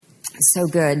So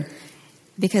good,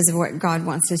 because of what God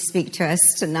wants to speak to us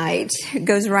tonight. It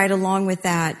goes right along with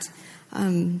that.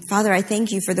 Father, I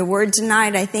thank you for the word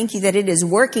tonight. I thank you that it is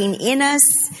working in us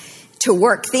to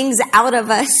work things out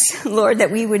of us, Lord, that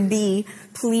we would be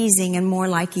pleasing and more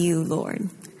like you, Lord.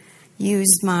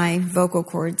 Use my vocal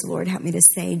cords, Lord. Help me to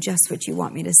say just what you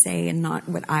want me to say and not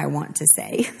what I want to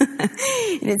say.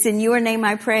 And it's in your name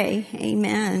I pray.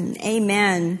 Amen.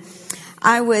 Amen.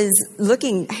 I was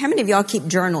looking, how many of y'all keep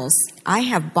journals? I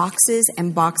have boxes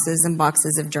and boxes and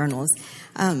boxes of journals.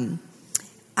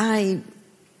 I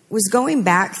was going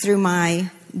back through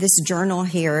this journal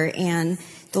here, and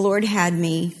the Lord had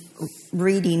me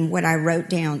reading what I wrote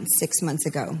down 6 months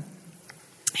ago.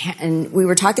 And we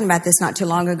were talking about this not too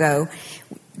long ago.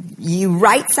 You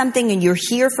write something and you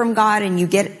hear from God and you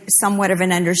get somewhat of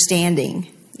an understanding.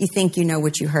 You think you know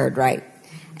what you heard, right?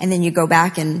 And then you go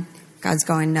back and God's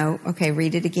going, no, okay,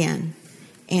 read it again.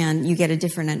 And you get a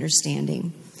different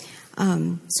understanding.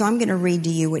 So I'm going to read to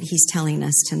you what he's telling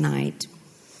us tonight.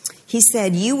 He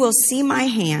said, you will see my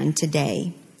hand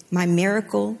today, my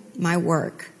miracle, my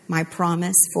work, my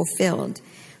promise fulfilled,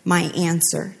 my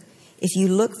answer. If you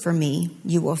look for me,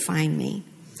 you will find me.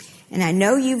 And I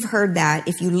know you've heard that.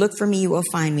 If you look for me, you will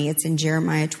find me. It's in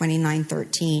Jeremiah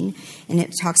 29:13. And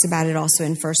it talks about it also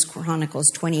in 1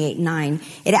 Chronicles 28:9.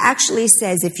 It actually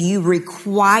says, if you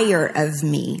require of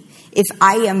me, if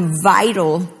I am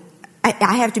vital,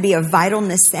 I have to be a vital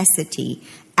necessity,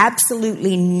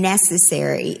 absolutely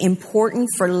necessary, important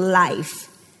for life.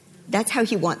 That's how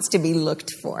he wants to be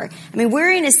looked for. I mean,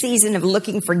 we're in a season of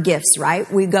looking for gifts,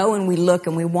 right? We go and we look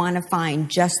and we want to find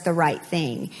just the right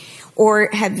thing. Or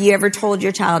have you ever told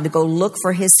your child to go look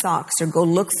for his socks or go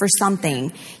look for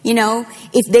something? You know,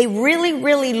 if they really,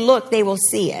 really look, they will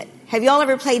see it. Have y'all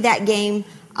ever played that game,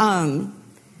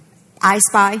 I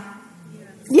Spy?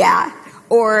 Yeah.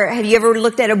 Or have you ever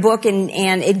looked at a book and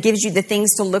it gives you the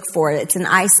things to look for? It's an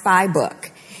I Spy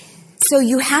book. So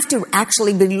you have to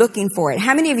actually be looking for it.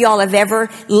 How many of y'all have ever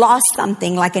lost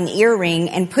something like an earring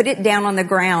and put it down on the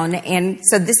ground? And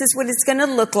so this is what it's going to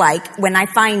look like when I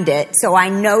find it. So I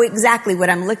know exactly what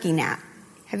I'm looking at.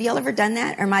 Have y'all ever done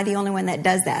that? Or am I the only one that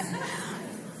does that?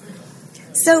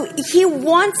 So he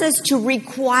wants us to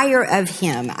require of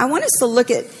him. I want us to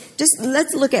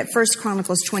let's look at 1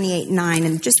 Chronicles 28:9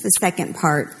 and just the second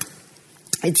part.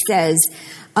 It says,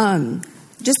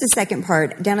 just the second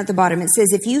part, down at the bottom, it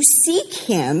says, if you seek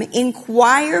him,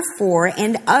 inquire for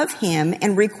and of him,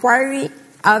 and require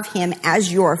of him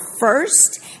as your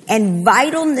first and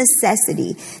vital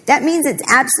necessity. That means it's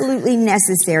absolutely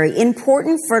necessary,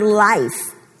 important for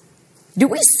life. Do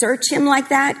we search him like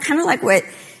that? Kind of like what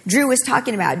Drew was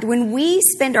talking about. When we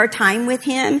spend our time with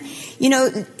him, you know,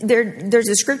 there's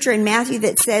a scripture in Matthew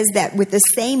that says that with the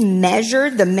same measure,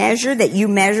 the measure that you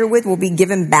measure with will be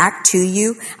given back to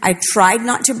you. I tried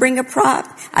not to bring a prop.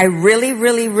 I really,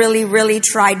 really, really, really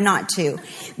tried not to.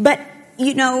 But,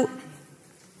 you know,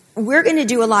 we're going to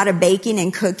do a lot of baking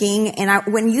and cooking. And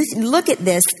when you look at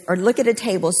this or look at a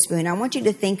tablespoon, I want you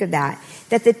to think of that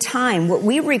the time, what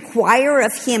we require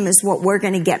of him is what we're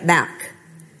going to get back.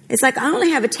 It's like, I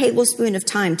only have a tablespoon of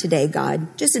time today,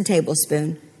 God. Just a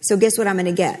tablespoon. So guess what I'm going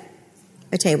to get?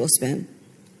 A tablespoon.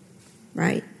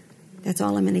 Right? That's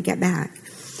all I'm going to get back.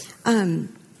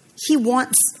 He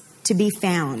wants to be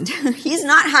found. He's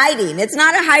not hiding. It's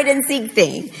not a hide and seek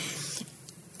thing.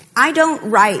 I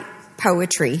don't write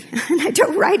poetry. And I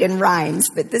don't write in rhymes.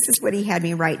 But this is what he had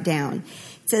me write down.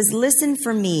 It says, listen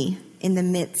for me in the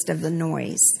midst of the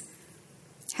noise.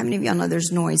 How many of y'all know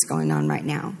there's noise going on right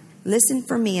now? Listen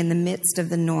for me in the midst of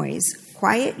the noise.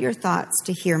 Quiet your thoughts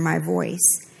to hear my voice.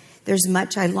 There's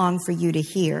much I long for you to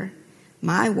hear.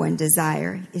 My one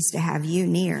desire is to have you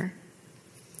near.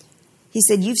 He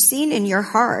said, you've seen in your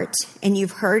heart and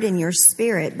you've heard in your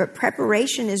spirit, but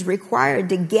preparation is required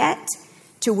to get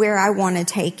to where I want to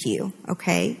take you,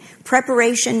 okay?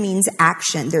 Preparation means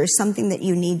action. There's something that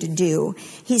you need to do.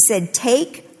 He said,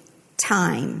 take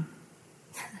time.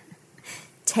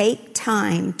 Take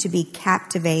time to be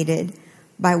captivated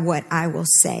by what I will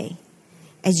say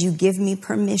as you give me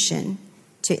permission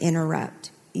to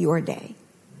interrupt your day.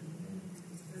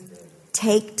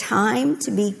 Take time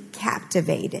to be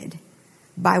captivated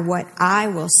by what I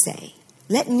will say.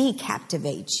 Let me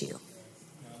captivate you.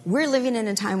 We're living in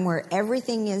a time where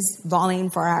everything is volleying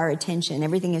for our attention.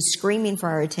 Everything is screaming for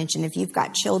our attention. If you've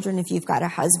got children, if you've got a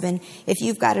husband, if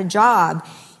you've got a job,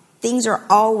 things are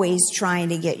always trying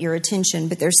to get your attention,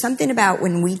 but there's something about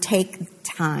when we take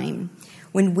time,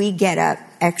 when we get up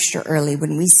extra early,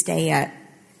 when we stay up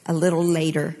a little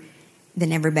later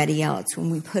than everybody else,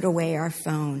 when we put away our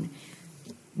phone,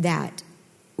 that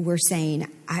we're saying,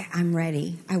 I'm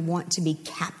ready. I want to be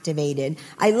captivated.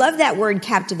 I love that word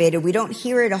captivated. We don't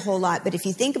hear it a whole lot, but if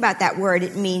you think about that word,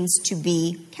 it means to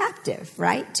be captive,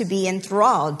 right? To be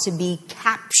enthralled, to be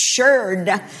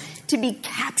captured, to be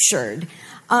captured.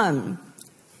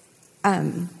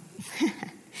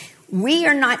 We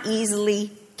are not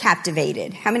easily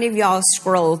captivated. How many of y'all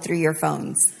scroll through your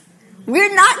phones?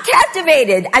 We're not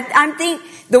captivated. I'm think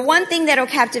the one thing that'll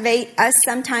captivate us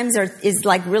sometimes is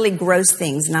like really gross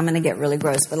things, and I'm going to get really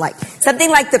gross, but like something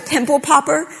like the pimple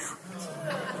popper.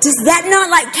 Does that not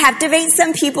like captivate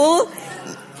some people?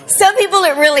 Some people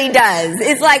it really does.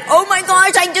 It's like, oh my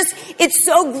gosh, it's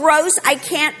so gross. I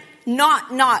can't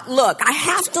not look. I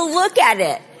have to look at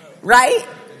it, right?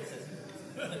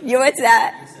 You know what's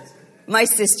that? My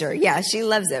sister. Yeah, she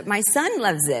loves it. My son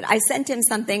loves it. I sent him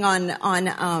something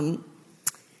on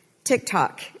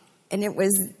TikTok, and it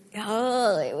was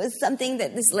something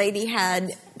that this lady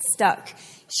had stuck.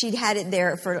 She'd had it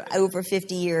there for over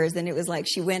 50 years, and it was like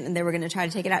she went and they were going to try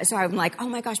to take it out. So I'm like, oh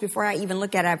my gosh, before I even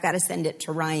look at it, I've got to send it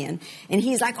to Ryan. And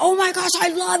he's like, oh my gosh, I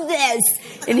love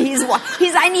this. And he's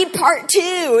I need part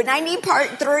 2 and I need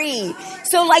part 3.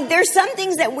 So like there's some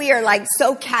things that we are like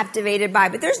so captivated by,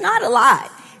 but there's not a lot.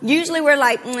 Usually we're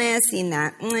like, seen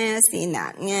that,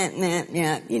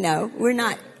 you know, we're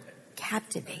not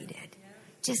captivated.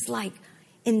 Just like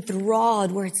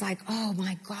enthralled, where it's like, oh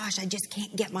my gosh, I just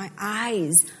can't get my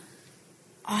eyes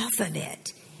off of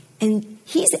it. And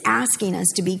he's asking us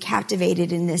to be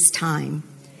captivated in this time.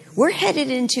 We're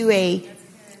in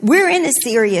a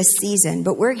serious season,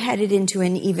 but we're headed into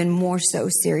an even more so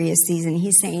serious season.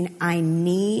 He's saying, I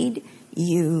need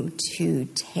you to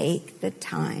take the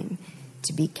time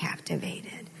to be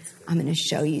captivated. I'm going to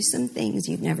show you some things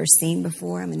you've never seen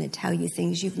before. I'm going to tell you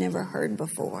things you've never heard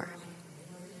before.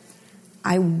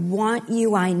 I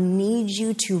need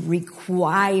you to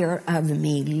require of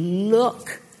me.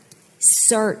 Look,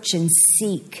 search, and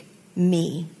seek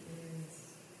me.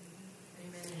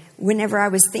 Whenever I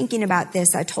was thinking about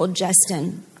this, I told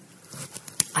Justin,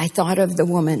 I thought of the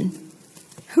woman.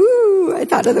 I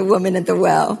thought of the woman at the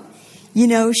well. You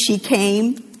know, she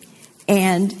came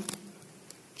and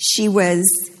she was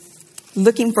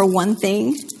looking for one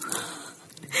thing.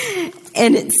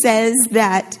 And it says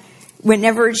that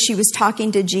whenever she was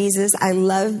talking to Jesus, I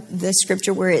love the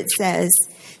scripture where it says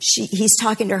he's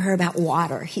talking to her about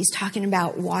water. He's talking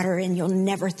about water and you'll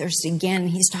never thirst again.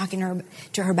 He's talking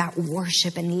to her about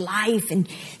worship and life. And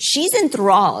she's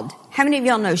enthralled. How many of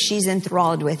y'all know she's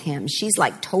enthralled with him? She's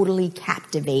like totally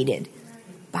captivated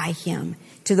by him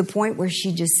to the point where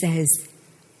she just says,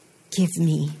 give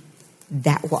me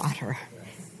that water.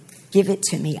 Give it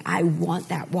to me. I want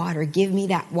that water. Give me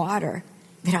that water,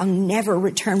 that I'll never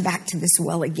return back to this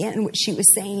well again. What she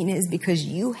was saying is, because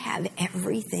you have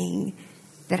everything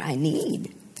that I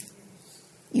need.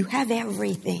 You have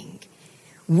everything.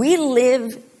 We're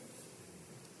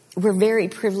very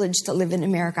privileged to live in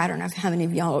America. I don't know how many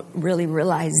of y'all really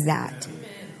realize that.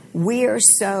 We are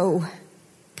so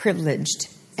privileged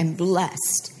and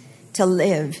blessed to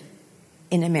live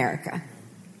in America,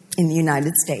 in the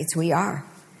United States. We are.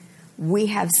 We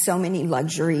have so many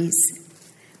luxuries.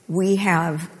 We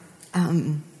have,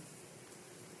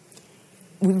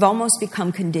 we've almost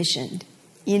become conditioned,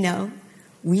 you know.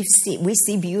 We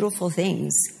see beautiful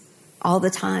things all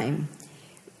the time.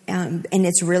 And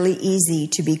it's really easy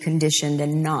to be conditioned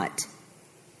and not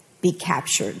be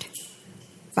captured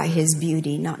by his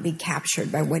beauty, not be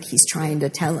captured by what he's trying to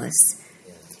tell us.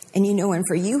 And you know, and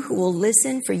for you who will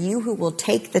listen, for you who will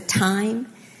take the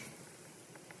time,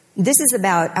 this is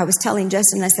about, I was telling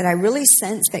Justin, I said, I really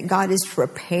sense that God is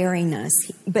preparing us.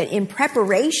 But in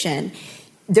preparation,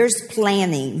 there's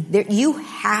planning. You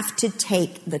have to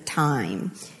take the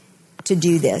time to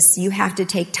do this. You have to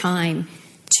take time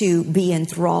to be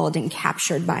enthralled and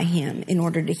captured by him in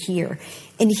order to hear.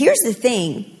 And here's the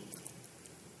thing.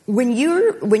 When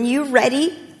you're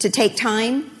ready to take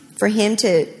time for him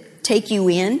to take you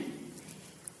in,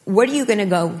 what are you going to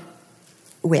go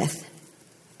with?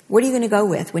 What are you going to go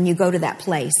with when you go to that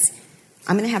place?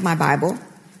 I'm going to have my Bible.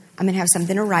 I'm going to have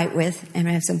something to write with, and I'm going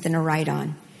to have something to write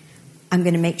on. I'm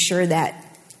going to make sure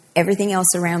that everything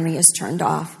else around me is turned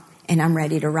off, and I'm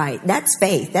ready to write. That's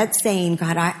faith. That's saying,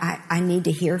 God, I need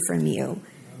to hear from you.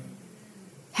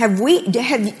 Have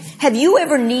you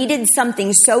ever needed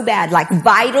something so bad, like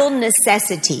vital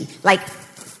necessity, like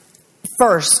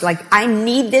first, like I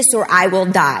need this or I will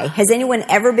die? Has anyone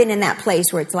ever been in that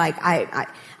place where it's like,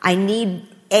 I need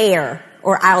air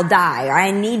or I'll die, or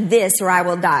I need this or I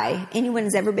will die?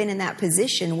 Anyone's ever been in that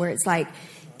position where it's like,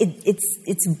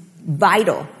 it's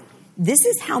vital. This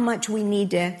is how much we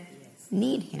need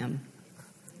him.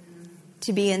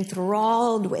 to be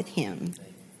enthralled with him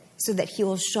so that he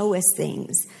will show us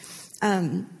things.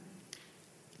 The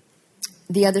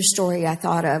other story I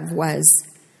thought of was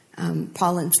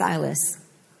Paul and Silas.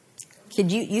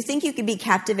 You think you could be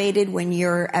captivated when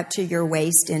you're up to your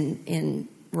waist in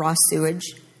raw sewage?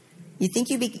 You think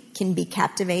you can be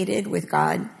captivated with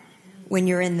God when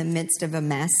you're in the midst of a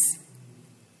mess?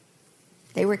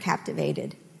 They were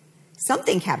captivated.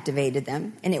 Something captivated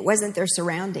them, and it wasn't their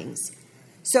surroundings.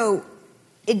 So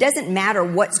it doesn't matter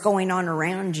what's going on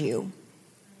around you.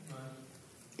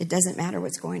 It doesn't matter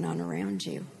what's going on around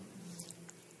you.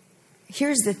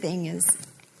 Here's the thing is,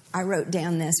 I wrote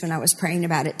down this when I was praying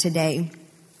about it today.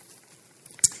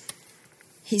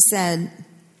 He said,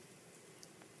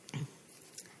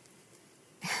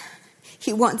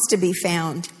 he wants to be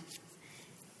found.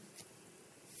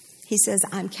 He says,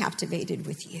 I'm captivated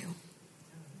with you.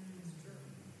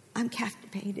 I'm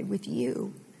captivated with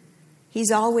you.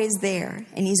 He's always there,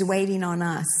 and he's waiting on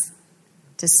us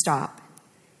to stop.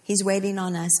 He's waiting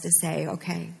on us to say,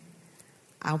 okay,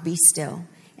 I'll be still.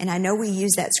 And I know we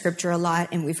use that scripture a lot,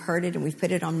 and we've heard it, and we've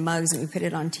put it on mugs, and we put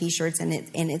it on T-shirts, and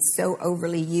it's so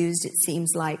overly used. It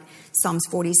seems like Psalms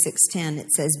 46:10.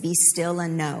 It says, "Be still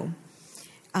and know."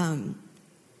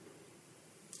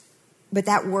 But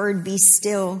that word "be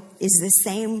still" is the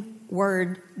same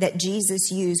word that Jesus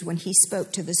used when he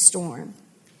spoke to the storm.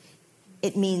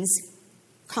 It means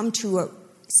come to a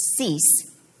cease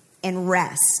and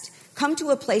rest. Come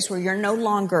to a place where you're no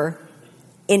longer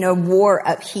in a war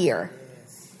up here.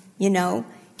 You know,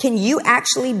 can you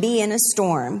actually be in a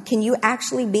storm? Can you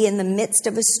actually be in the midst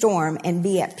of a storm and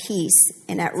be at peace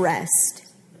and at rest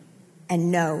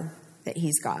and know that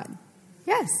he's God?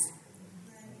 Yes.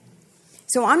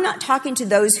 So I'm not talking to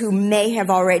those who may have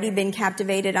already been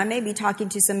captivated. I may be talking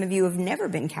to some of you who have never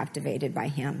been captivated by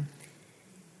him.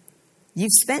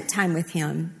 You've spent time with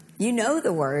him. You know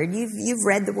the word. You've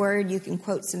read the word. You can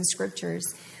quote some scriptures.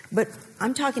 But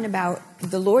I'm talking about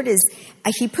the Lord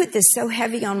he put this so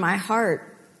heavy on my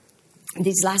heart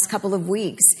these last couple of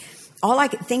weeks. All I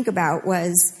could think about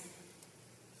was,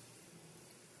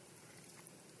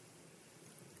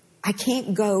 I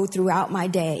can't go throughout my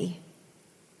day.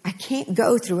 I can't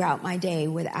go throughout my day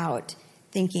without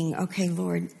thinking, okay,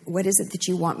 Lord, what is it that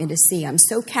you want me to see? I'm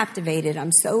so captivated.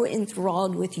 I'm so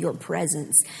enthralled with your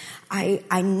presence.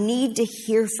 I need to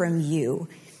hear from you.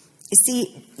 You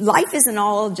see, life isn't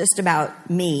all just about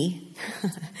me.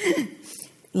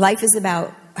 Life is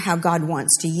about how God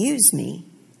wants to use me,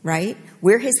 right?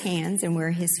 We're his hands and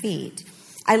we're his feet.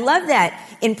 I love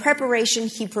that in preparation,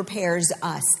 he prepares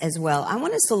us as well. I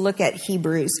want us to look at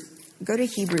Hebrews. Go to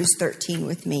Hebrews 13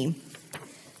 with me.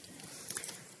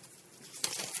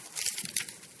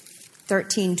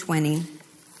 13:20.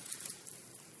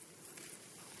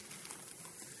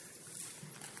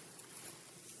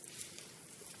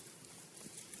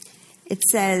 It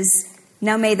says,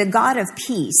 "Now may the God of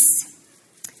peace,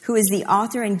 who is the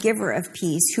author and giver of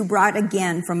peace, who brought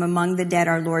again from among the dead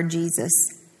our Lord Jesus,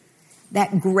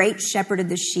 that great shepherd of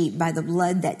the sheep, by the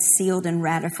blood that sealed and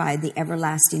ratified the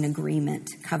everlasting agreement,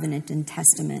 covenant, and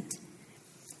testament.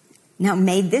 Now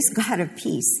may this God of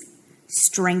peace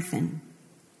strengthen."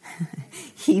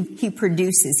 He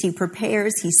produces, he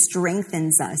prepares, he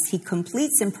strengthens us, he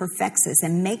completes and perfects us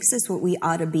and makes us what we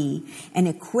ought to be and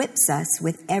equips us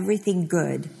with everything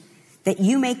good, that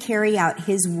you may carry out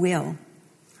his will,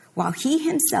 while he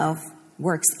himself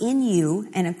works in you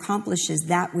and accomplishes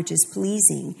that which is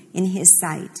pleasing in his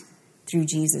sight through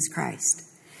Jesus Christ.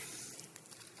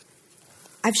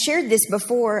 I've shared this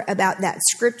before about that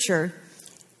scripture.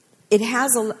 It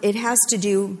has to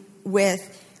do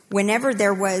with whenever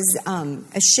there was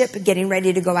a ship getting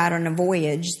ready to go out on a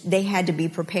voyage, they had to be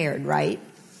prepared, right?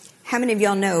 How many of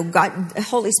y'all know God, the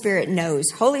Holy Spirit knows?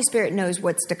 Holy Spirit knows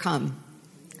what's to come.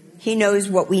 He knows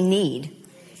what we need.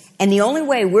 And the only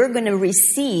way we're going to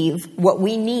receive what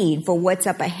we need for what's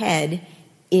up ahead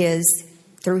is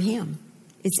through him.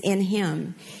 It's in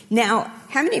him. Now,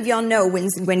 how many of y'all know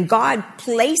when God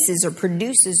places or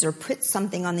produces or puts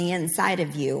something on the inside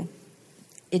of you,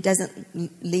 it doesn't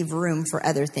leave room for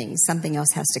other things. Something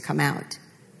else has to come out.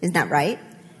 Isn't that right?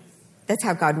 That's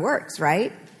how God works,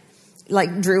 right?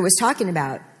 Like Drew was talking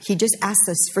about, he just asked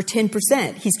us for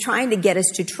 10%. He's trying to get us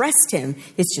to trust him.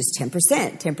 It's just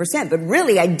 10%. But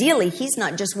really, ideally, he's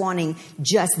not just wanting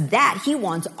just that. He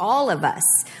wants all of us.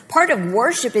 Part of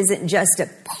worship isn't just a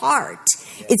part.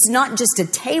 It's not just a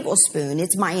tablespoon.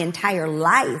 It's my entire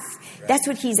life. That's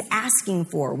what he's asking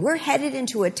for. We're headed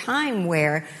into a time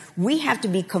where we have to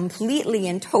be completely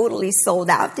and totally sold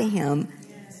out to him.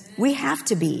 We have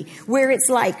to be. Where it's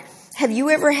like, Have you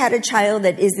ever had a child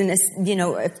that isn't,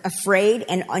 afraid,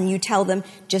 and you tell them,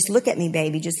 just look at me,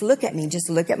 baby, just look at me, just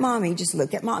look at mommy, just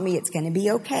look at mommy. It's going to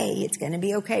be okay. It's going to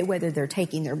be okay, whether they're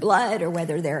taking their blood or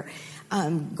whether they're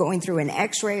going through an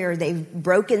x-ray or they've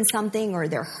broken something or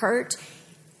they're hurt.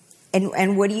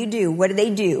 And what do? What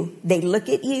do? They look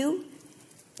at you.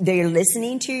 They're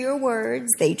listening to your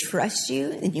words. They trust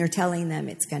you, and you're telling them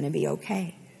it's going to be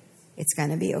okay. It's going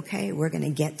to be okay. We're going to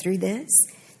get through this.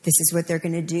 This is what they're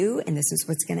going to do, and this is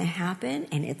what's going to happen,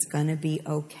 and it's going to be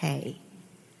okay.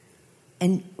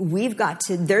 And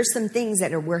there's some things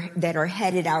that are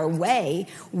headed our way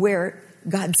where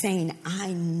God's saying,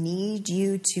 I need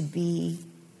you to be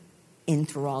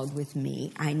enthralled with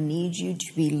me. I need you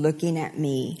to be looking at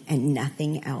me and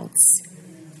nothing else.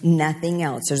 Nothing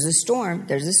else. There's a storm.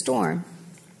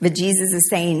 But Jesus is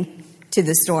saying to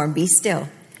the storm, be still.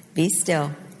 Be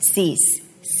still. Cease.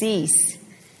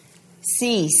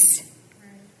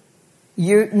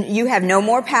 You have no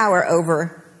more power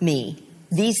over me.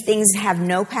 These things have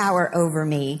no power over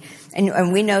me.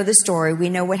 And we know the story. We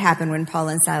know what happened when Paul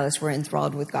and Silas were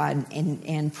enthralled with God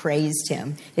and praised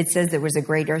him. It says there was a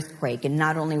great earthquake, and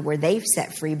not only were they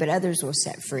set free, but others were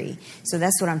set free. So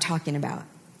that's what I'm talking about.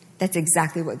 That's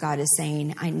exactly what God is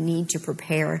saying. I need to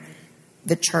prepare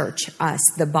the church, us,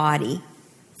 the body,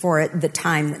 for the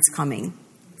time that's coming,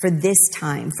 for this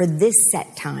time, for this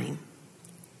set time.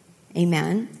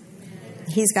 Amen.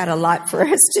 He's got a lot for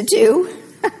us to do.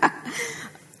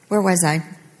 Where was I?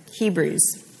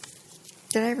 Hebrews.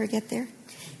 Did I ever get there?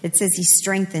 It says he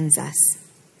strengthens us.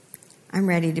 I'm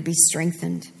ready to be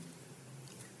strengthened.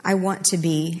 I want to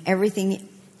be everything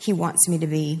he wants me to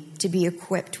be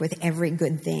equipped with every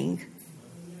good thing.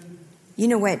 You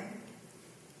know what?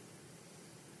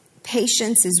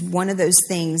 Patience is one of those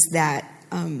things that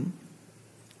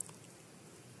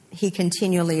he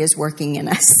continually is working in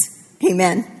us.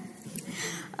 Amen.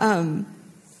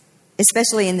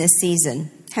 Especially in this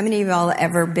season. How many of y'all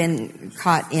ever been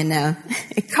caught in a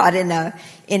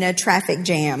traffic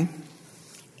jam?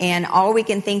 And all we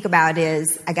can think about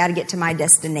is, I got to get to my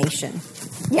destination.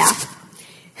 Yeah.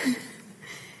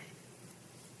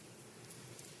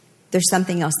 There's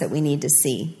something else that we need to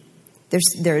see. There's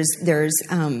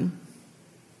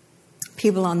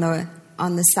people on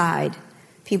the side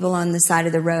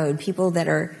of the road, people that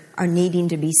are needing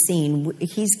to be seen.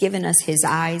 He's given us his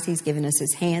eyes, he's given us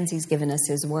his hands, he's given us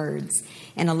his words.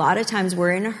 And a lot of times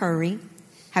we're in a hurry.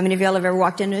 How many of y'all have ever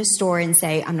walked into a store and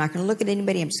say, I'm not going to look at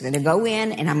anybody, I'm just going to go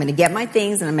in and I'm going to get my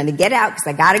things and I'm going to get out because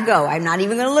I got to go. I'm not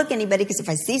even going to look at anybody because if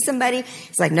I see somebody,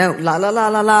 it's like, no,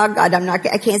 God,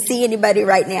 I can't see anybody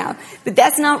right now. But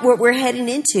that's not what we're heading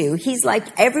into. He's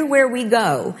like, everywhere we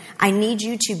go, I need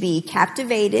you to be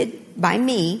captivated by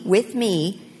me, with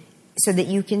me, so that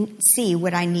you can see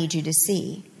what I need you to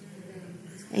see.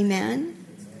 Amen?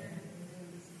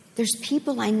 There's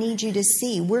people I need you to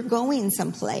see. We're going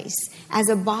someplace. As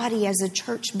a body, as a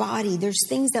church body, there's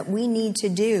things that we need to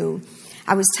do.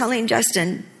 I was telling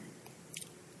Justin,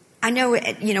 I know,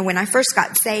 when I first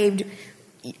got saved,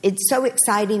 it's so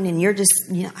exciting and you're just,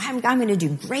 I'm going to do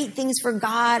great things for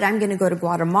God. I'm going to go to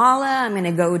Guatemala. I'm going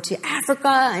to go to Africa.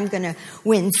 I'm going to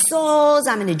win souls.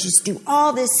 I'm going to just do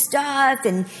all this stuff.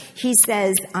 And he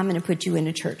says, I'm going to put you in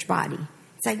a church body.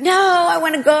 It's like, no, I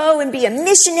want to go and be a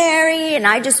missionary. And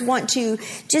I just want to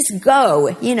just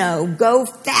go, go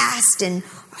fast and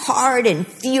hard and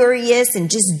furious and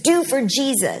just do for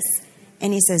Jesus.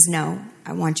 And he says, no,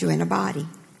 I want you in a body,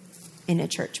 in a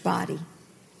church body.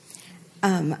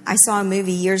 I saw a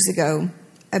movie years ago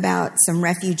about some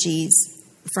refugees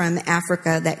from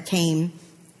Africa that came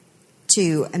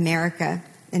to America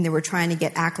and they were trying to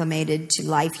get acclimated to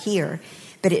life here.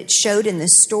 But it showed in the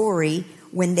story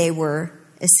when they were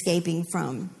escaping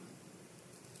from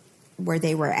where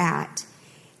they were at.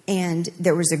 And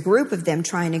there was a group of them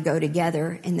trying to go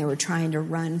together and they were trying to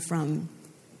run from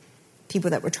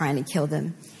people that were trying to kill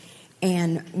them.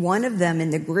 And one of them in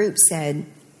the group said,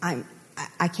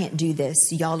 I can't do this.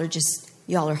 Y'all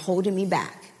are holding me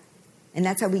back. And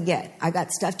that's how we get. I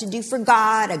got stuff to do for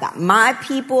God. I got my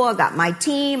people. I got my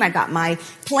team. I got my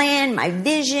plan, my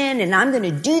vision, and I'm going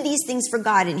to do these things for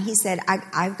God. And he said,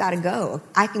 I've got to go.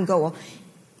 I can go.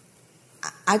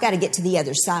 I got to get to the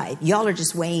other side. Y'all are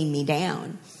just weighing me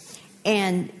down.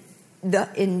 And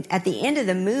at the end of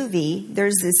the movie,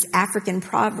 there's this African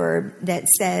proverb that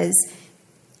says,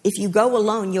 if you go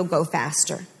alone, you'll go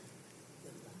faster.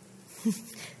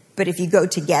 But if you go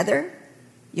together,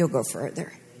 you'll go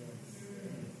further.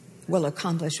 We'll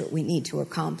accomplish what we need to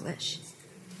accomplish.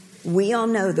 We all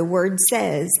know the word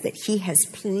says that he has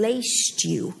placed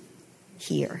you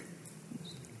here.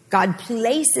 God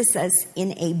places us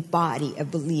in a body of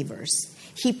believers.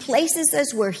 He places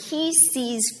us where He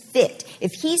sees fit.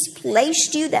 If He's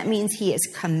placed you, that means He has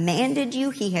commanded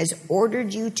you. He has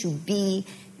ordered you to be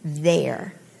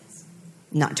there.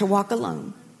 Not to walk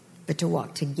alone, but to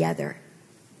walk together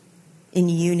in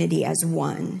unity as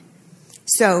one.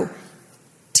 So,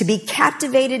 to be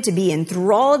captivated, to be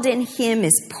enthralled in Him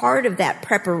is part of that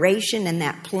preparation and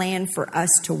that plan for us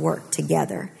to work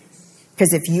together.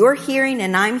 Because if you're hearing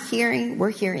and I'm hearing, we're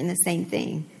hearing the same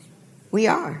thing. We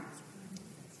are.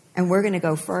 And we're going to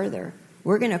go further.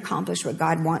 We're going to accomplish what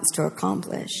God wants to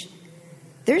accomplish.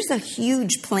 There's a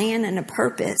huge plan and a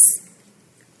purpose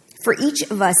for each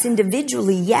of us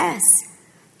individually, yes.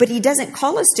 But He doesn't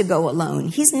call us to go alone.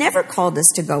 He's never called us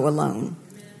to go alone.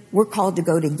 We're called to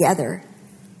go together.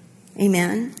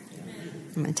 Amen?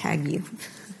 I'm going to tag you.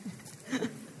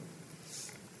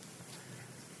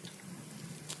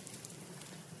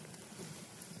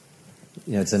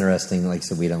 You know, it's interesting. Like I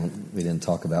said, we didn't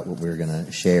talk about what we were going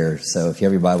to share. So if you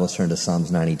have your Bibles, turn to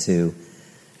Psalms 92.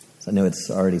 So I know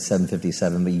it's already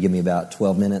 7:57, but you give me about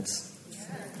 12 minutes.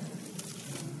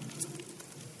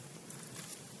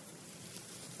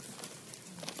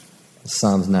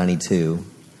 Psalms 92.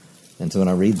 And so when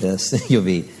I read this, you'll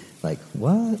be like,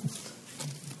 what?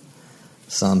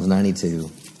 Psalms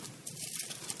 92.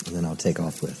 And then I'll take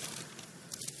off with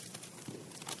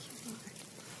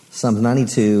Psalms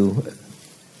 92,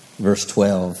 verse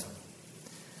 12.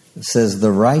 It says,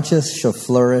 the righteous shall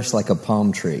flourish like a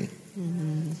palm tree.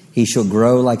 Mm-hmm. He shall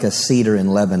grow like a cedar in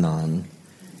Lebanon.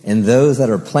 And those that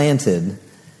are planted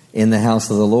in the house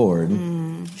of the Lord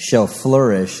shall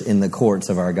flourish in the courts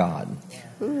of our God.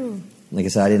 Like I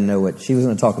said, I didn't know what she was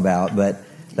going to talk about, but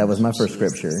that was my first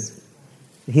scripture.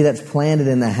 He that's planted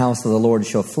in the house of the Lord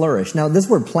shall flourish. Now, this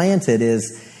word planted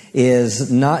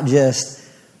is not just,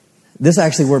 this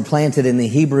actually word planted in the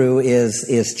Hebrew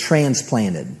is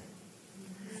transplanted.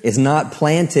 It's not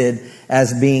planted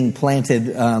as being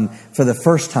planted for the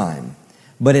first time,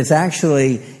 but it's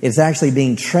actually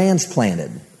being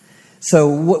transplanted. So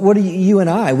what are you and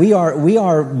I? We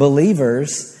are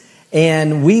believers.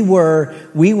 And we were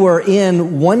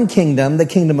in one kingdom, the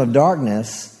kingdom of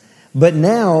darkness, but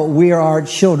now we are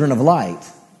children of light.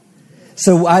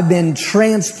 So I've been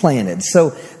transplanted. So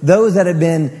those that have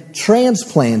been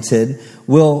transplanted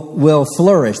will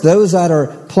flourish. Those that are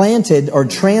planted or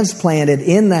transplanted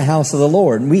in the house of the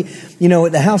Lord.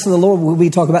 The house of the Lord, we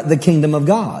talk about the kingdom of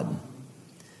God.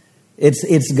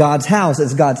 It's God's house.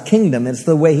 It's God's kingdom. It's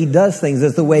the way He does things.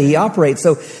 It's the way He operates.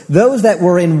 So those that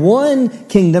were in one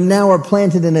kingdom now are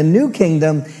planted in a new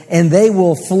kingdom, and they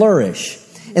will flourish.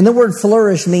 And the word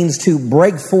flourish means to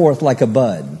break forth like a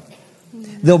bud.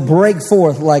 They'll break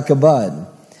forth like a bud.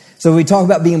 So when we talk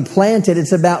about being planted,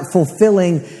 it's about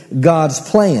fulfilling God's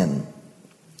plan.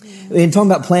 In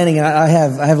talking about planning, I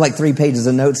have like 3 pages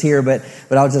of notes here, but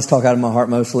I'll just talk out of my heart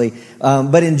mostly.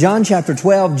 But in John chapter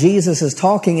 12, Jesus is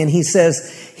talking, and He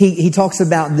says he talks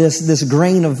about this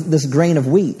grain of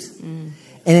wheat,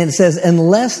 and it says,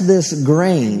 unless this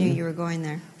grain, I knew you were going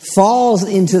there, falls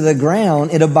into the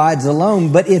ground, it abides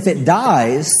alone. But if it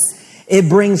dies, it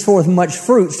brings forth much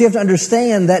fruit. So you have to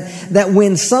understand that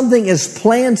when something is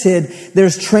planted,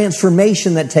 there's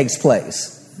transformation that takes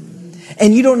place.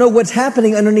 And you don't know what's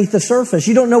happening underneath the surface.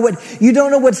 You don't know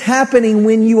what's happening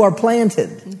when you are planted.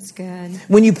 That's good.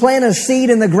 When you plant a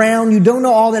seed in the ground, you don't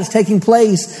know all that's taking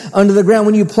place under the ground.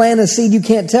 When you plant a seed, you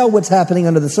can't tell what's happening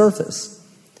under the surface.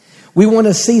 We want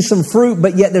to see some fruit,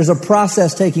 but yet there's a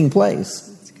process taking place.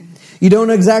 That's good. You don't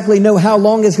exactly know how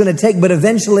long it's going to take, but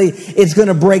eventually it's going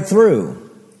to break through.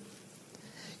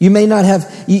 You may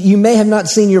have not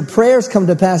seen your prayers come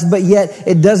to pass, but yet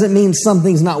it doesn't mean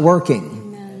something's not working.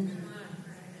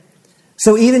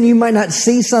 So even you might not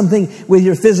see something with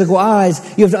your physical eyes,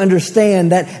 you have to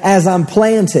understand that as I'm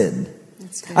planted.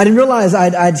 I didn't realize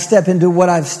I'd step into what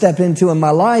I've stepped into in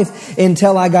my life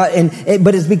until I got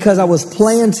but it's because I was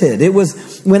planted. It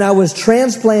was when I was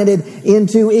transplanted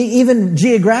into, even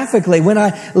geographically, when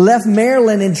I left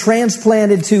Maryland and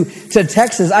transplanted to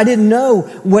Texas, I didn't know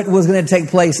what was going to take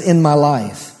place in my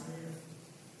life.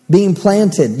 Being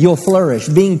planted, you'll flourish.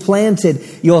 Being planted,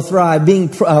 you'll thrive. Being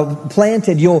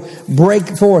planted, you'll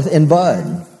break forth and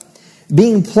bud.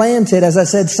 Being planted, as I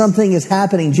said, something is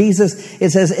happening. Jesus,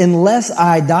 it says, unless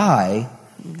I die,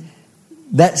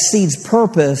 that seed's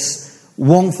purpose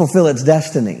won't fulfill its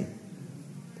destiny.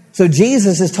 So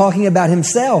Jesus is talking about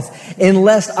Himself.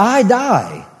 Unless I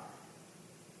die.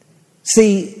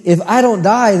 See, if I don't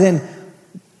die, then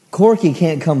Corky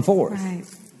can't come forth. Right.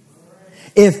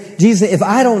 If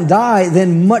I don't die,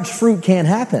 then much fruit can't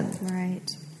happen. Right.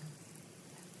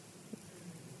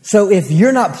 So if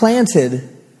you're not planted,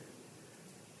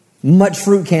 much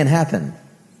fruit can't happen.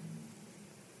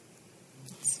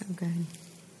 So good.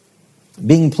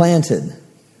 Being planted,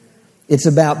 it's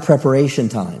about preparation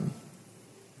time.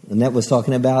 Annette was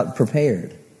talking about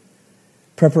prepared.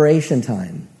 Preparation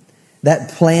time.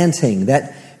 That planting,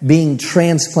 that being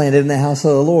transplanted in the house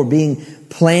of the Lord, being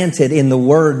planted in the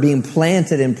Word, being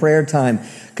planted in prayer time,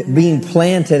 being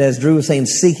planted, as Drew was saying,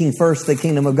 seeking first the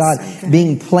kingdom of God,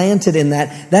 being planted in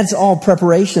that, that's all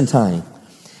preparation time.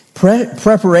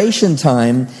 Preparation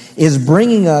time is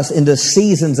bringing us into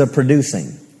seasons of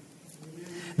producing.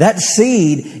 That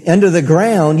seed under the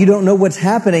ground, you don't know what's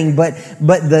happening, but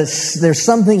there's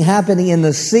something happening in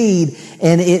the seed,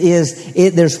 and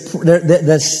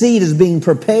the seed is being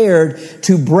prepared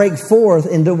to break forth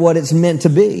into what it's meant to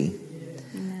be.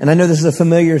 And I know this is a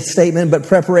familiar statement, but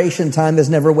preparation time is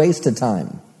never wasted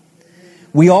time.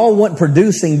 We all want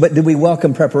producing, but do we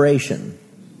welcome preparation?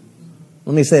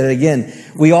 Let me say that again.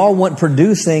 We all want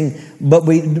producing, but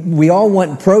we all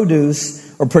want produce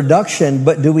or production,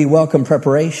 but do we welcome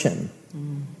preparation?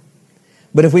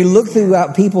 But if we look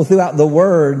throughout people throughout the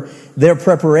Word, their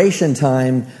preparation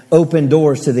time opened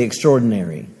doors to the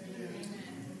extraordinary.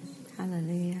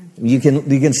 Hallelujah. You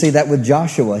can see that with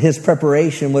Joshua. His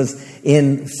preparation was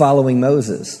in following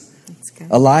Moses. That's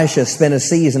good. Elisha spent a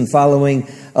season following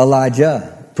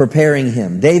Elijah, preparing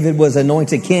him. David was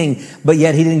anointed king, but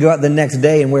yet he didn't go out the next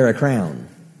day and wear a crown.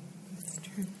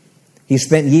 He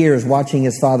spent years watching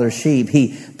his father's sheep.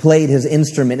 He played his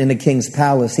instrument in a king's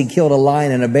palace. He killed a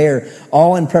lion and a bear,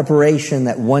 all in preparation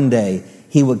that one day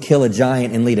he would kill a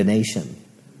giant and lead a nation.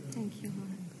 Thank you, Lord.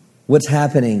 What's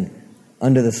happening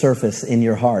under the surface in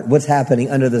your heart? What's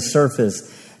happening under the surface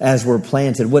as we're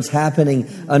planted? What's happening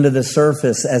under the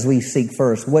surface as we seek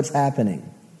first? What's happening?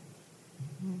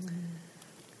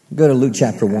 Go to Luke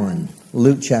chapter 1.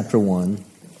 Luke chapter 1.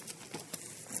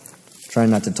 Try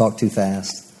not to talk too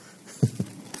fast.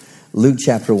 Luke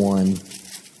chapter 1,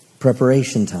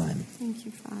 preparation time. Thank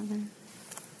you, Father.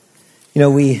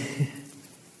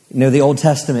 The Old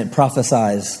Testament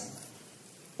prophesies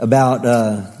about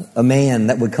a man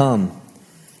that would come.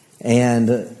 And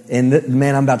the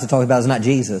man I'm about to talk about is not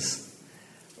Jesus.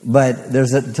 But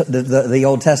the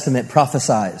Old Testament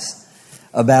prophesies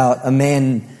about a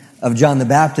man of John the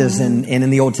Baptist. And in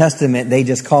the Old Testament, they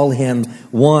just call him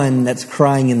one that's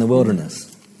crying in the wilderness.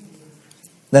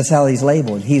 That's how he's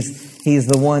labeled. He's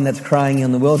the one that's crying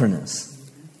in the wilderness.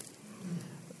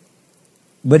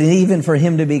 But even for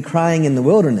him to be crying in the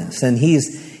wilderness, and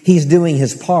he's doing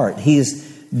his part, he's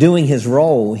doing his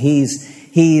role, he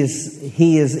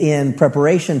is in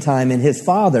preparation time, and his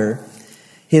father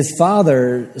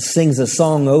sings a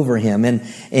song over him, and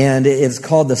it's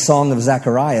called the Song of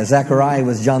Zechariah. Zechariah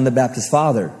was John the Baptist's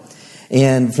father.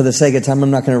 And for the sake of time,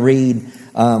 I'm not going to read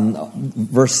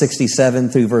verse 67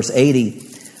 through verse 80.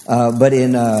 But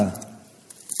in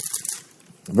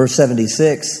verse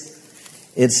 76,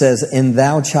 it says, "And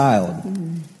thou, child,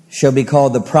 shall be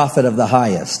called the prophet of the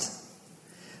highest.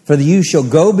 For you shall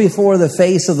go before the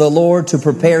face of the Lord to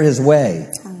prepare his way,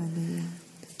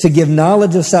 to give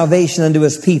knowledge of salvation unto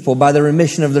his people by the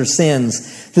remission of their sins,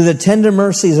 through the tender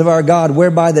mercies of our God,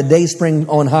 whereby the dayspring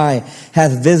on high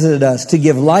hath visited us, to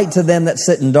give light to them that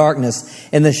sit in darkness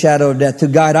and the shadow of death, to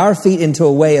guide our feet into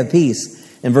a way of peace."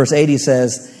 And verse 80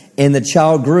 says, "And the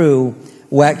child grew,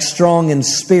 waxed strong in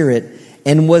spirit,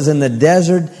 and was in the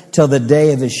desert till the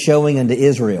day of his showing unto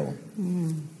Israel."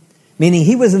 Meaning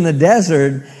he was in the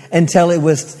desert until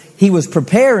he was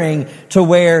preparing to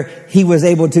where he was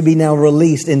able to be now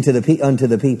released unto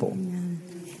the people.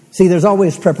 See, there's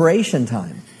always preparation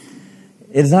time.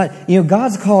 It's not,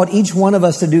 God's called each one of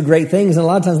us to do great things. And a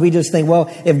lot of times we just think, well,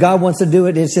 if God wants to do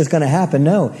it, it's just going to happen.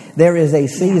 No, there is a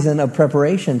season of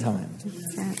preparation time.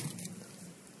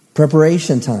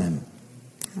 Preparation time.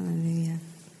 Hallelujah.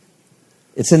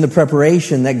 It's in the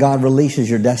preparation that God releases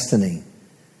your destiny.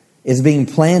 It's being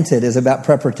planted is about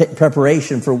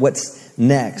preparation for what's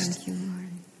next. Thank you,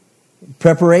 Lord.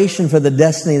 Preparation for the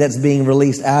destiny that's being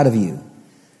released out of you.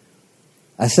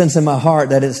 I sense in my heart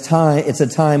that it's a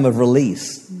time of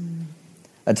release.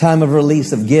 A time of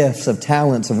release of gifts, of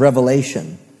talents, of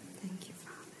revelation. Thank you,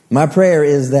 Father. My prayer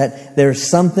is that there's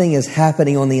something is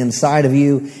happening on the inside of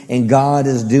you, and God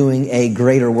is doing a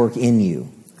greater work in you.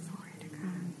 Glory to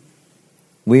God.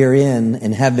 We are in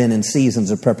and have been in seasons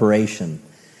of preparation.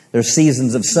 There's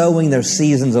seasons of sowing, there's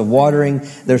seasons of watering,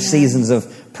 there's seasons of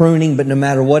pruning, but no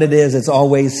matter what it is, it's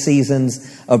always seasons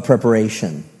of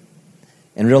preparation.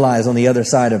 And realize on the other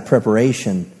side of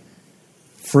preparation,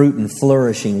 fruit and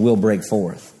flourishing will break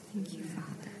forth. Thank you, Father.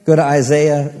 Go to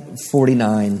Isaiah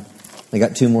 49. I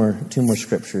got two more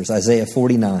scriptures. Isaiah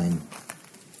 49.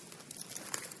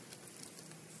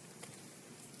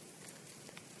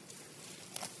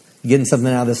 Getting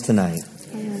something out of this tonight.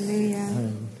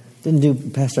 Hallelujah.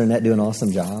 Didn't Pastor Annette do an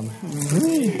awesome job?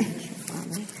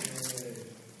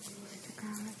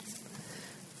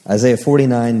 Isaiah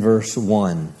 49, verse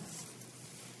 1.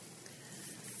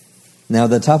 Now,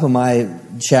 the top of my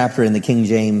chapter in the King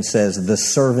James says, the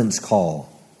servant's call.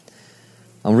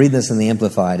 I'll read this in the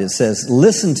Amplified. It says,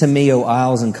 listen to me, O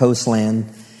isles and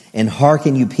coastland, and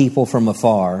hearken, you people from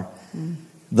afar.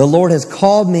 The Lord has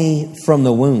called me from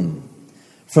the womb.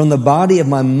 From the body of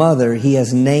my mother, he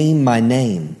has named my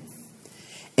name.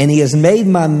 And he has made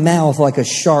my mouth like a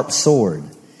sharp sword.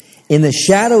 In the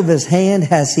shadow of his hand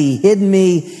has he hidden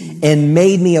me and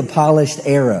made me a polished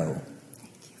arrow.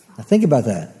 Now think about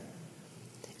that.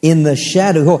 In the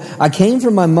shadow. I came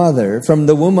from my mother, from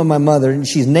the womb of my mother, and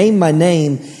she's named my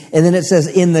name. And then it says,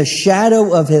 in the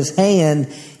shadow of his hand,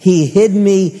 he hid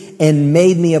me and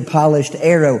made me a polished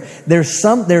arrow.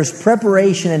 There's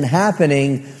preparation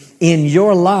happening in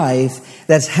your life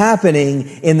that's happening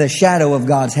in the shadow of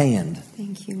God's hand.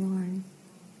 Thank you, Lord.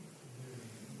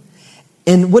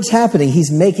 And what's happening?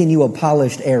 He's making you a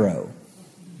polished arrow.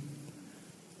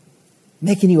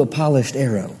 Making you a polished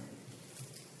arrow.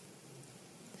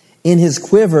 In his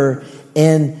quiver,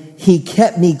 and he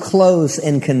kept me close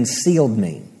and concealed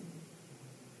me.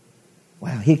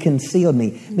 Wow, he concealed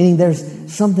me. Meaning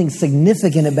there's something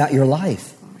significant about your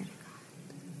life.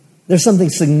 There's something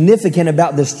significant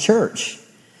about this church.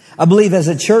 I believe as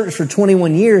a church for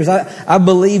 21 years, I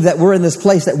believe that we're in this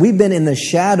place that we've been in the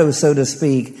shadow, so to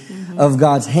speak, of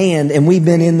God's hand. And we've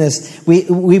been in this,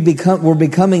 we're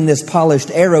becoming this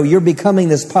polished arrow. You're becoming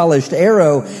this polished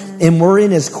arrow, and we're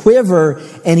in his quiver,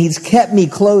 and he's kept me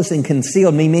close and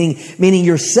concealed me, meaning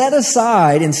you're set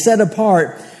aside and set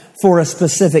apart for a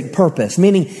specific purpose.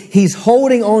 Meaning he's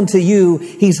holding on to you.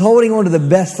 He's holding on to the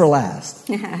best for last.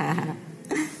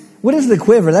 What is the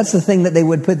quiver? That's the thing that they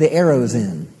would put the arrows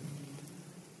in.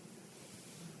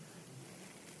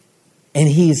 And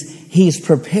he's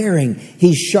preparing,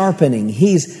 he's sharpening,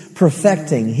 he's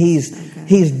perfecting,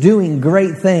 he's doing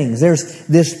great things. There's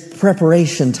this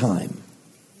preparation time.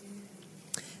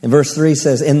 And verse 3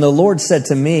 says, and the Lord said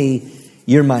to me,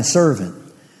 you're my servant.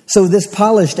 So this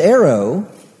polished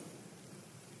arrow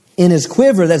in his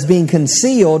quiver that's being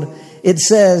concealed, it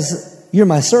says, you're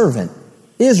my servant.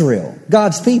 Israel,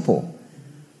 God's people.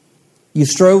 You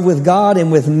strove with God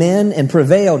and with men and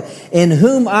prevailed, in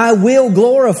whom I will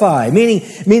glorify.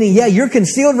 Meaning, yeah, you're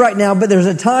concealed right now, but there's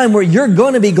a time where you're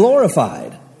going to be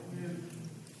glorified.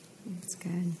 That's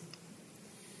good.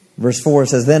 Verse 4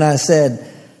 says, Then I said,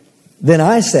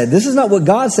 this is not what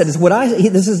God said, it's what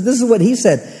this is what he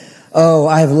said. Oh,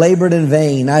 I have labored in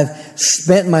vain. I've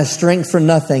spent my strength for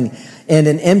nothing and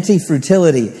in empty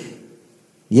futility.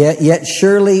 Yet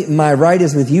surely my right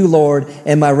is with you, Lord,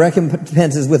 and my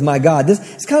recompense is with my God.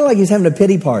 It's kind of like he's having a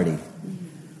pity party.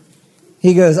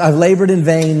 He goes, I've labored in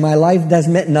vain. My life has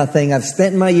meant nothing. I've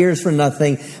spent my years for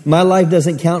nothing. My life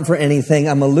doesn't count for anything.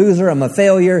 I'm a loser. I'm a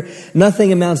failure.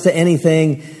 Nothing amounts to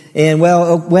anything. And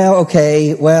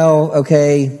okay. Well,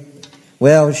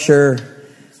 sure.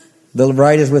 The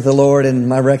right is with the Lord and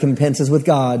my recompense is with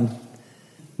God.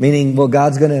 Meaning, well,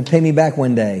 God's going to pay me back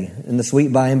one day in the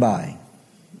sweet by and by.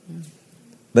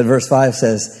 But verse 5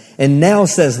 says, and now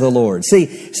says the Lord. See,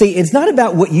 it's not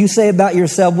about what you say about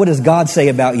yourself. What does God say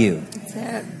about you? That's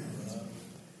it.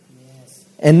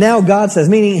 And now God says,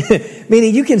 meaning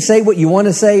you can say what you want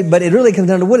to say, but it really comes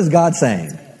down to what is God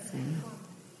saying?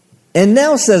 And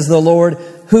now says the Lord,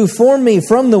 who formed me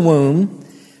from the womb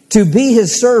to be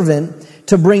his servant,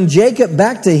 to bring Jacob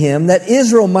back to him, that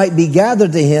Israel might be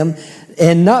gathered to him,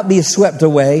 and not be swept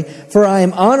away, for I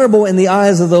am honorable in the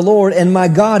eyes of the Lord, and my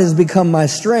God has become my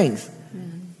strength.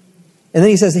 And then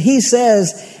he says,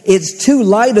 it's too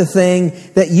light a thing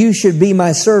that you should be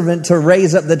my servant to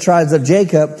raise up the tribes of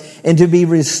Jacob and to be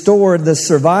restored the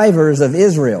survivors of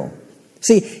Israel.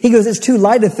 See, he goes, it's too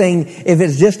light a thing if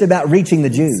it's just about reaching the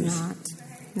Jews. It's not.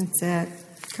 That's it.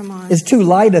 Come on. It's too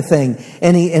light a thing.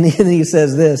 And he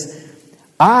says this,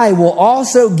 I will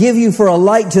also give you for a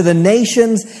light to the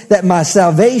nations, that my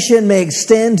salvation may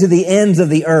extend to the ends of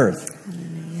the earth.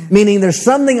 Hallelujah. Meaning there's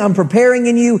something I'm preparing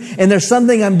in you, and there's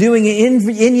something I'm doing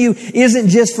in you, isn't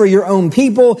just for your own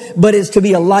people, but it's to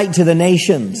be a light to the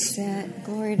nations. That's it.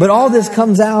 Glory to But all God. this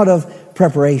comes out of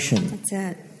preparation. That's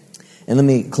it. And let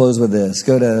me close with this.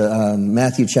 Go to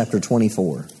Matthew chapter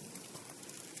 24.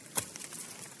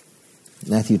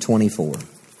 Matthew 24.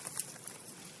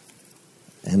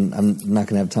 And I'm not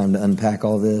going to have time to unpack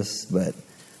all this, but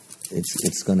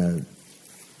it's going to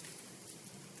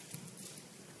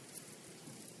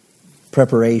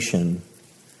Preparation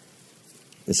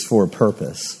is for a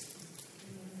purpose.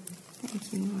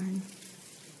 Thank you, Lord.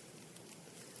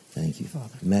 Thank you,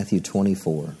 Father. Matthew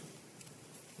 24.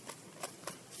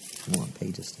 Come on,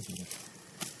 pages together.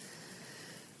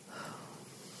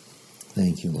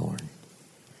 Thank you, Lord.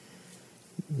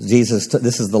 Jesus,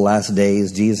 this is the last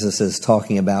days. Jesus is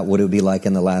talking about what it would be like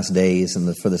in the last days.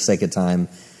 And for the sake of time,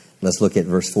 let's look at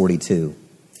verse 42.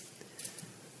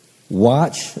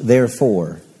 Watch,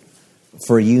 therefore,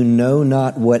 for you know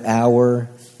not what hour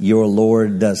your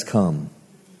Lord does come.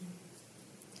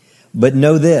 But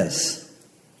know this,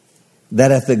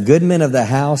 that if the good men of the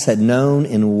house had known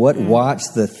in what watch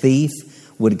the thief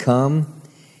would come,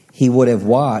 he would have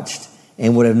watched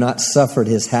and would have not suffered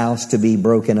his house to be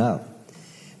broken up.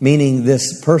 Meaning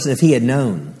this person, if he had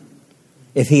known,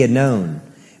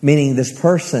 meaning this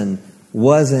person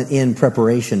wasn't in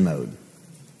preparation mode.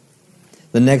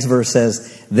 The next verse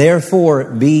says,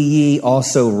 therefore be ye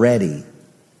also ready,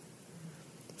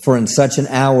 for in such an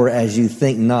hour as you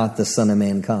think not the Son of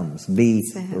Man comes. Be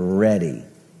ready.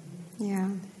 Yeah.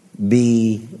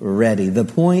 Be ready. The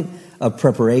point of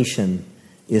preparation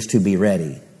is to be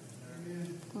ready.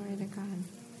 Glory to God.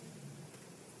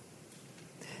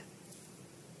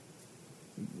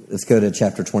 Let's go to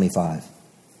chapter 25.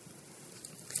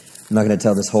 I'm not going to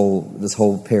tell this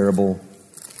whole parable,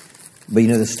 but you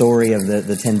know the story of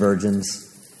the 10 virgins.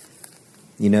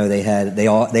 You know they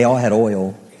all had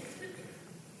oil.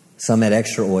 Some had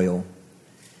extra oil,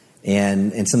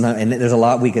 and there's a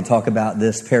lot we could talk about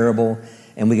this parable,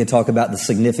 and we could talk about the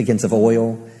significance of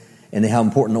oil and how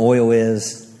important oil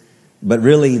is. But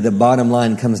really, the bottom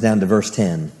line comes down to verse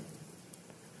 10.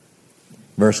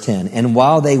 Verse 10. And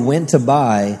while they went to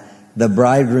buy, the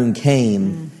bridegroom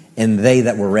came, and they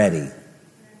that were ready.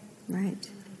 Right.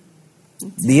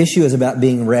 The issue is about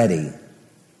being ready.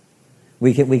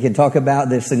 We can talk about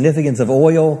the significance of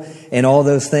oil and all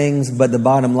those things, but the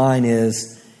bottom line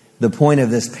is, the point of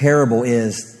this parable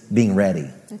is being ready.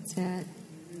 That's it.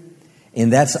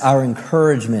 And that's our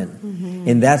encouragement. Mm-hmm.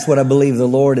 And that's what I believe the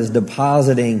Lord is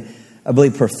depositing, I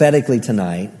believe prophetically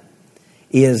tonight,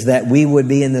 is that we would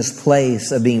be in this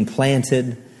place of being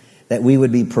planted, that we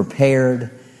would be prepared,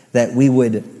 that we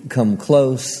would come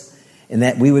close, and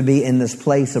that we would be in this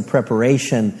place of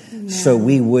preparation. Amen. So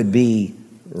we would be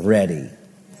ready.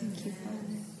 Thank you,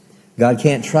 Father. God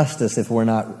can't trust us if we're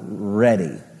not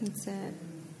ready. That's it.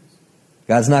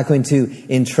 God's not going to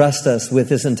entrust us with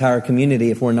this entire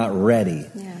community if we're not ready.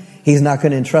 Yeah. He's not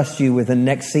going to entrust you with the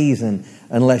next season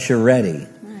unless you're ready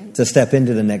to step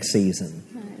into the next season.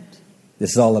 Right.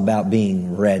 This is all about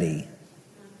being ready.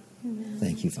 Amen.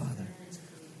 Thank you, Father.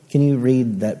 Can you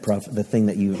read that the thing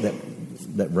that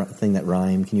thing that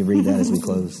rhymed? Can you read that as we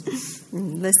close?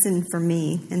 Listen for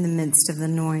me in the midst of the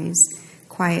noise.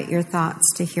 Quiet your thoughts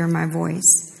to hear my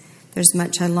voice. There's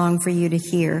much I long for you to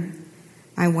hear.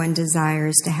 My one desire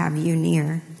is to have you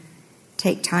near.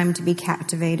 Take time to be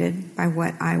captivated by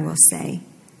what I will say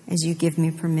as you give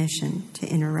me permission to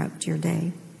interrupt your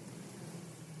day.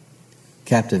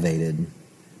 Captivated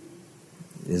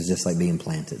is just like being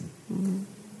planted. Mm-hmm.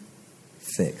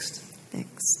 Fixed.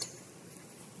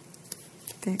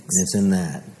 And it's in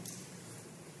that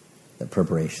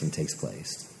preparation takes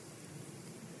place.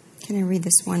 Can I read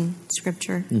this one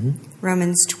scripture? Mm-hmm.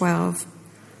 Romans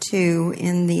 12:2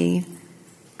 in the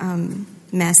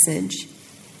Message.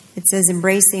 It says,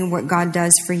 embracing what God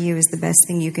does for you is the best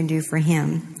thing you can do for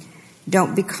Him.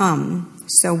 Don't become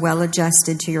so well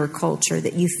adjusted to your culture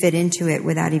that you fit into it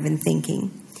without even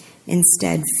thinking.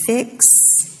 Instead, fix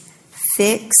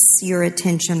your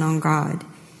attention on God.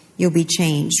 You'll be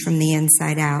changed from the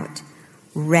inside out.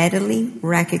 Readily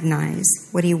recognize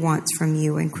what He wants from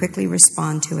you and quickly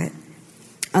respond to it.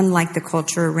 Unlike the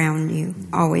culture around you,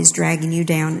 always dragging you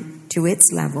down to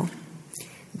its level,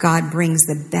 God brings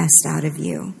the best out of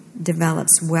you,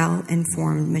 develops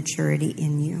well-informed maturity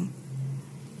in you.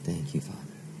 Thank you, Father.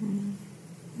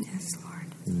 Yes,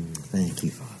 Lord. Thank you,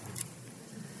 Father.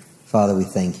 Father, we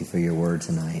thank you for your word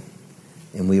tonight,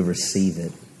 and we receive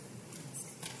it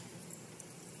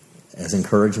as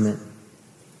encouragement.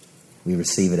 We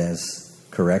receive it as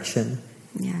correction.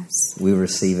 Yes. We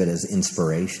receive it as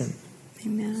inspiration.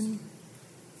 Amen.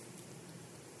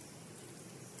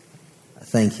 I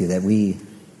thank you that we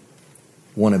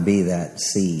want to be that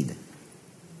seed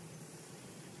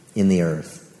in the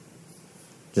earth,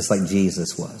 just like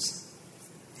Jesus was.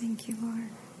 Thank you, Lord.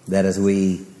 That as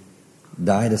we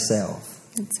die to self,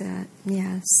 That's it.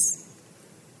 Yes.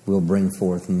 we'll bring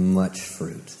forth much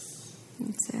fruit.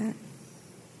 That's it.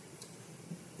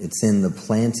 It's in the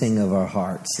planting of our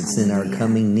hearts. It's in our Hallelujah.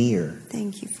 coming near.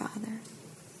 Thank you, Father.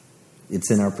 It's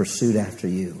in our pursuit after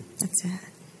you. That's it.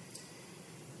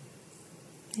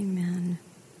 Amen.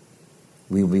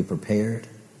 We will be prepared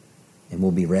and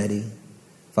we'll be ready.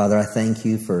 Father, I thank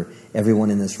you for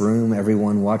everyone in this room,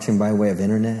 everyone watching by way of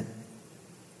internet.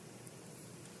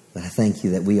 But I thank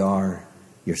you that we are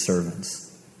your servants.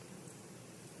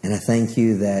 And I thank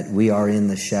you that we are in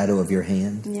the shadow of your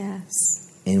hand. Yes.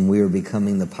 And we are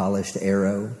becoming the polished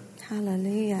arrow.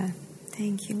 Hallelujah.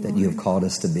 Thank you, Lord. That you have called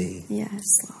us to be. Yes,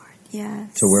 Lord.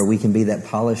 Yes. To where we can be that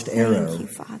polished arrow. Thank you,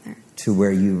 Father. To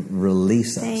where you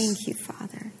release us. Thank you,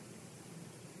 Father.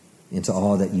 Into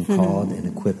all that you've called and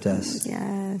equipped us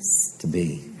to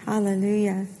be.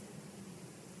 Hallelujah.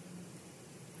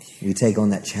 We take on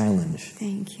that challenge.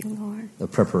 Thank you, Lord.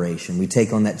 Of preparation. We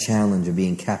take on that challenge of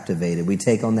being captivated. We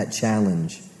take on that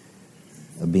challenge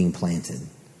of being planted.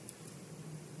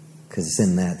 Because it's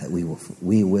in that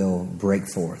we will break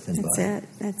forth and bud. That's it.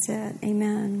 That's it.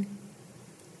 Amen.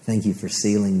 Thank you for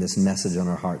sealing this message on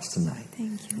our hearts tonight.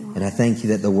 Thank you, Lord. And I thank you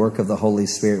that the work of the Holy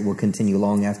Spirit will continue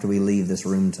long after we leave this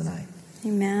room tonight.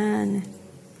 Amen.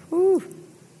 Whew.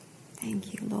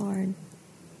 Thank you, Lord.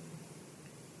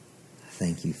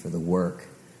 Thank you for the work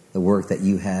that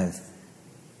you have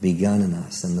begun in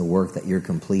us and the work that you're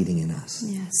completing in us.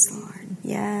 Yes, Lord.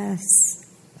 Yes.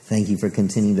 Thank you for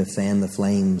continuing to fan the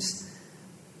flames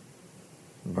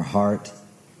of our heart.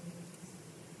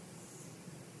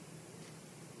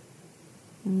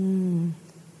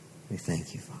 We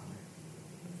thank you, Father.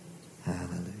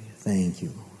 Hallelujah. Thank you,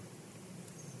 Lord.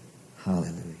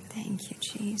 Hallelujah. Thank you,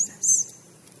 Jesus.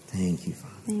 Thank you,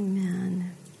 Father.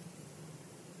 Amen.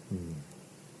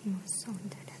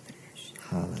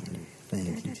 Hallelujah.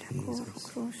 Thank you,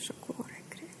 Jesus.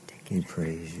 We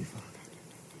praise you, Father.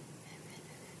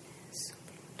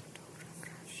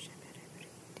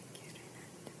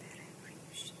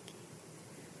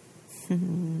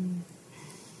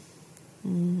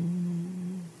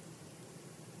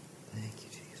 Thank you,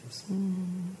 Jesus.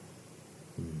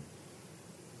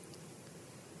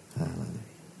 Hallelujah.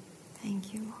 Thank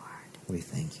you, Lord. We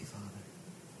thank you, Father.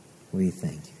 We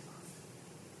thank you, Father.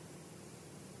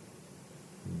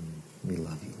 We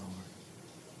love you, Lord.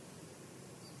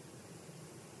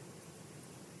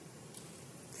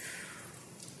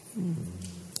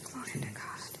 Glory to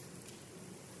God.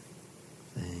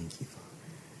 Thank you, Father.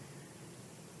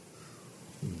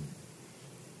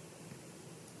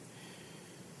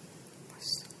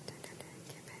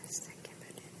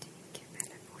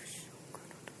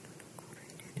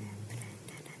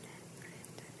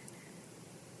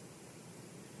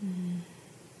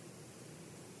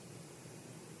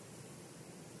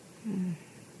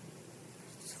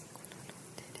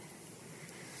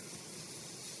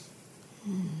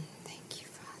 Thank you,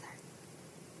 Father.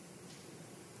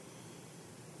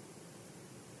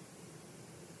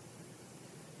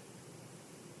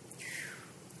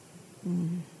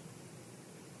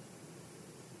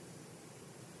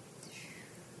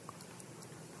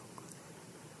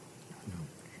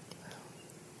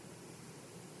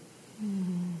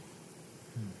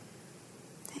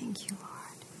 Thank you, Lord.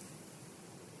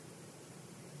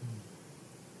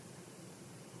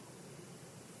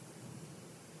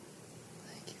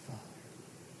 Thank you, Father.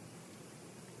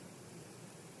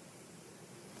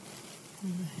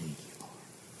 Thank you, Lord.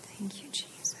 Thank you,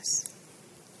 Jesus.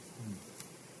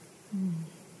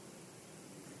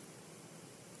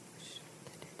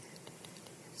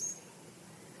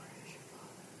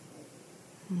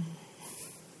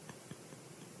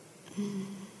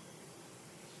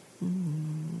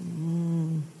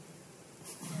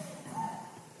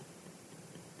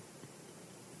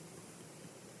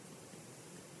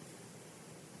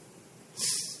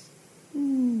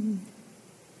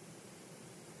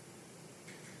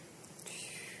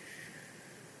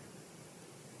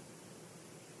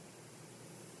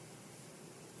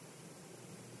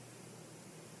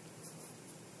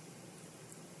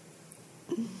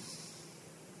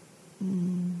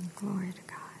 Glory to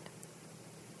God.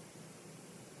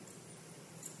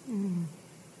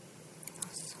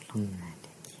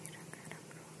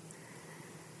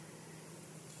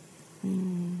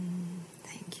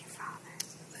 Thank you, Father.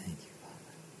 Thank you,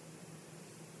 Father.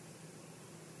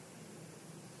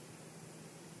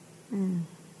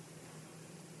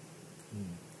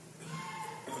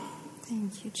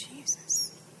 Thank you,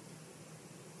 Jesus.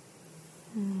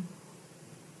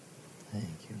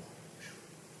 Thank you, Lord.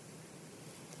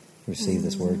 Receive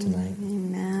this word tonight.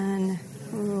 Amen.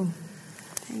 Oh,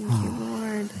 thank you,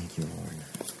 Lord. Thank you, Lord.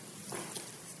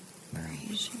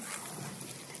 Praise you.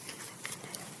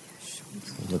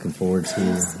 Looking forward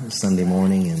to Sunday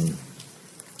morning, and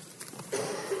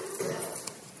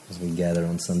as we gather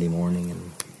on Sunday morning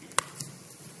and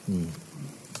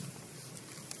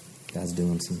God's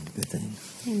doing some good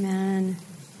things. Amen.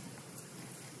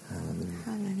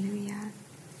 Hallelujah.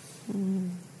 Hallelujah.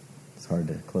 It's hard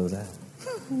to close out.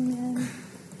 Amen.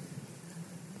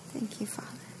 Thank you, Father.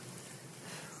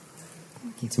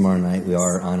 Thank you. Tomorrow night we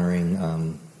are honoring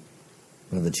one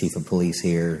of the chief of police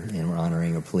here, and we're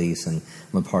honoring our police. And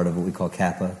I'm a part of what we call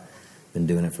Kappa. Been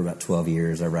doing it for about 12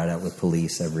 years. I ride out with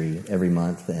police every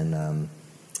month, and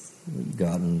go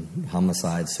out and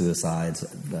homicides, suicides,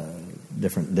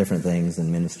 different things,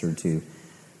 and minister to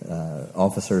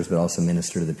officers, but also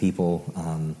minister to the people.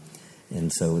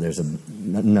 And so there's a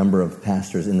number of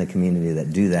pastors in the community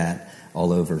that do that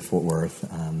all over Fort Worth,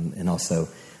 and also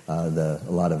a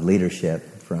lot of leadership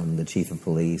from the chief of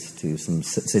police to some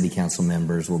city council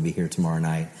members will be here tomorrow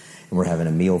night, and we're having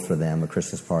a meal for them, a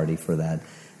Christmas party for that.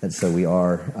 And so we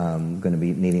are going to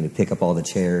be needing to pick up all the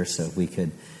chairs, so we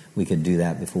could do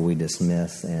that before we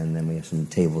dismiss, and then we have some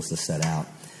tables to set out.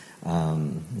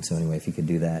 And so anyway, if you could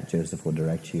do that, Joseph will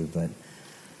direct you. But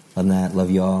other than that, love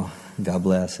you all. God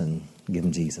bless, and give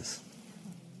him Jesus.